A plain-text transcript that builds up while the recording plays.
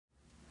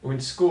In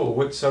school,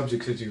 what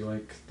subjects did you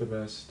like the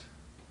best?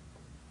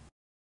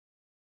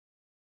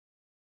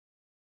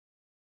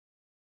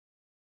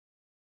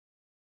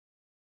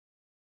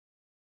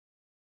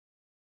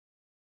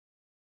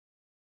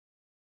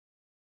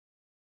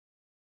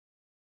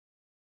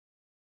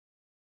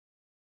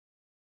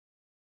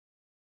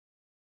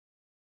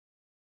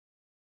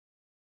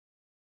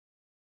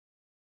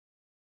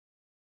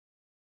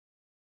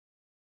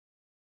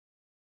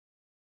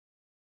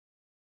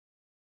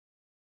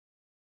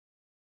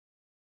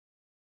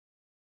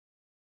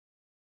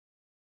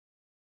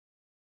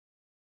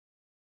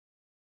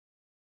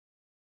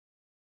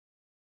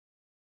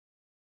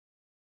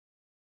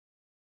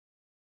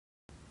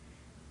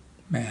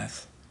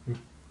 Math.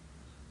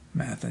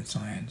 Math and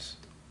science.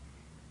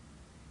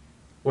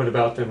 What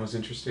about them was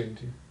interesting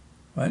to you?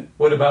 What?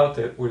 What about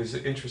that? What is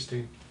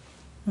interesting?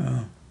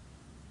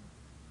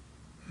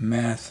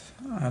 Math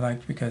I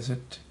liked because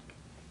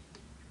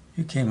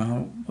you came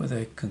out with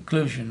a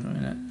conclusion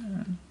in it,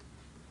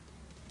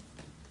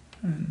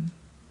 and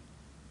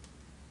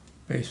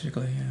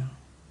basically,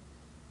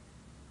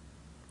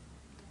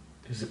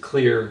 There's a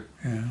clear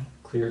yeah.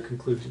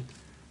 conclusion.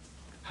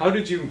 How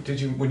did you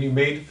when you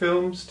made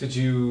films? Did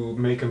you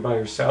make them by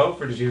yourself,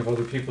 or did you have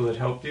other people that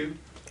helped you?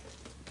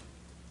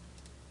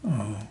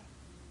 Oh,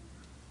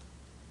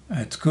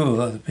 at school,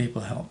 other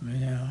people helped me.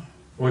 Yeah.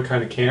 What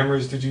kind of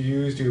cameras did you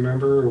use? Do you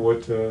remember, or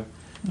what for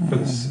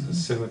the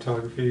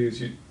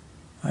cinematography?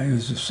 I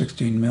used a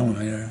 16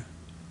 millimeter,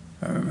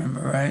 if I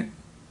remember right,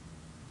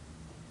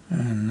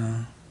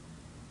 and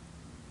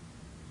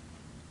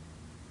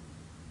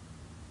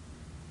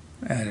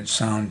added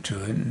sound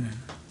to it. And,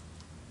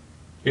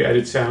 You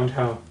added sound.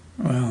 How?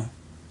 well,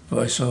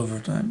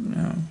 voiceover type,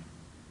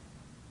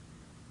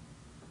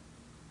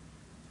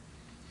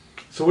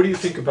 So, what do you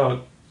think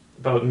about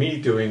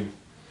me doing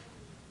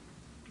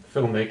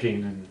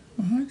filmmaking and?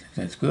 Well, I think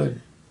that's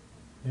good.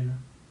 Yeah.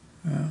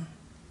 Yeah.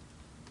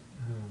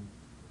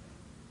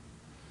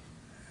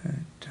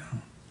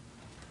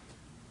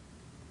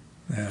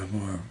 They have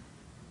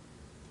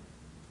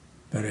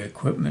better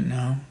equipment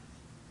now.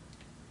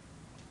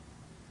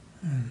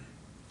 And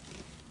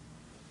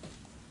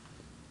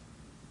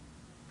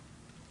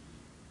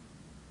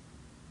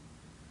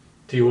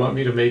do you want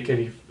me to make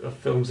any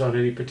films on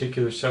any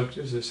particular subject?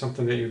 Is there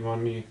something that you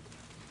want me?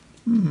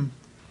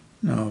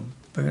 No,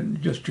 but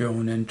just your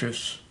own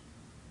interests.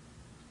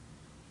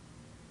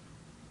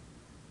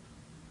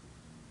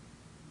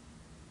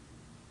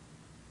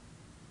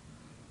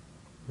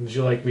 Would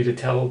you like me to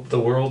tell the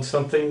world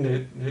something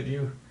that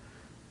you?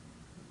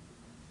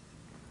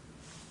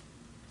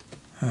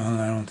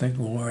 Well, I don't think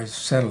war has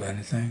settled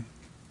anything.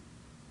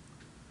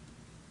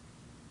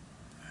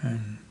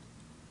 And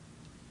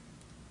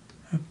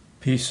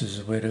peace is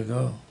the way to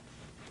go.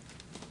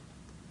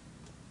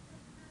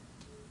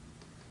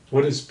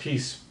 What does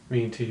peace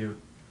mean to you?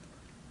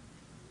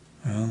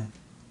 Well,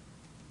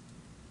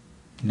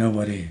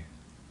 nobody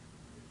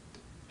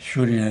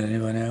shooting at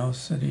anyone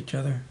else, at each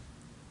other,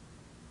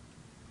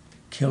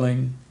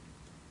 killing,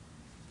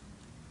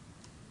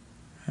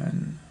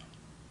 and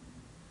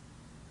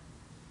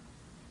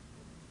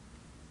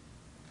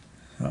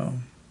so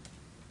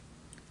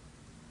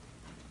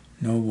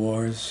no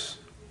wars.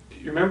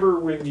 You remember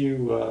when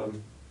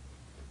you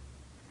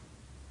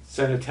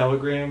sent a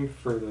telegram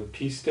for the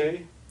Peace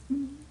Day?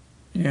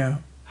 Yeah.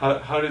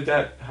 How did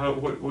that?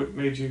 What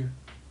made you?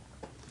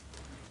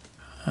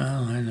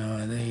 Well, I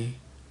know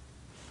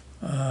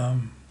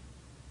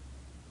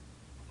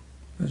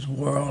there's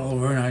war all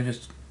over, and I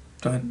just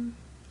thought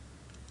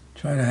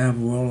try to have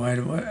a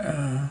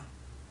worldwide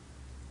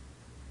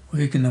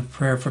weekend of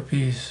prayer for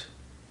peace.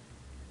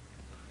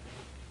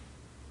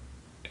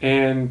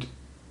 And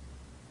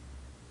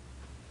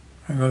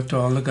I wrote to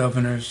all the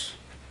governors,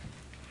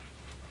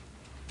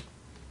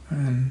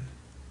 and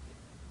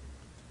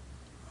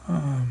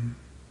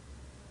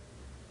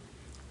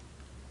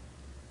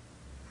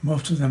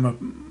most of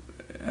them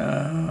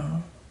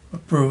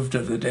approved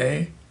of the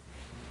day.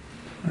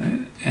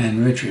 Right?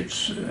 And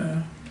Richards,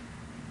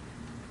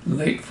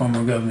 late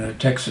former governor of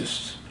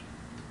Texas,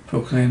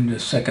 proclaimed the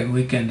second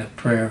weekend of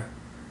prayer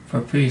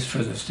for peace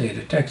for the state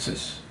of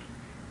Texas.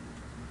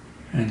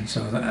 And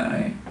so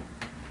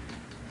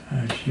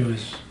she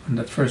was one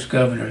of the first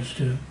governors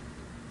to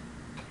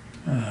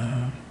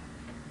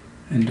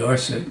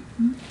endorse it.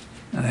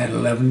 I had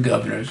 11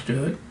 governors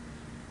do it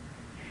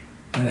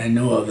that I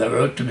knew of that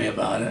wrote to me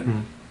about it.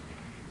 Mm-hmm.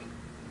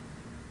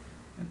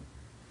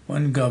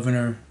 One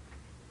governor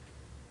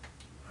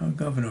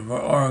of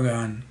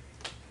Oregon,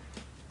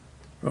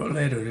 wrote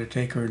later to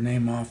take her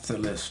name off the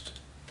list.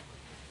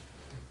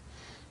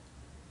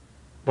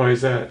 Why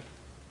is that?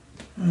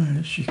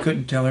 She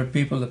couldn't tell her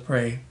people to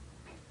pray.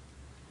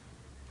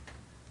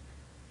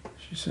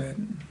 She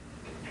said,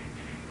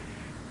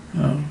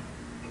 I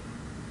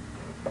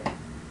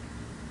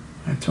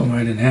told her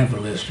I didn't have a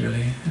list,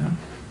 really.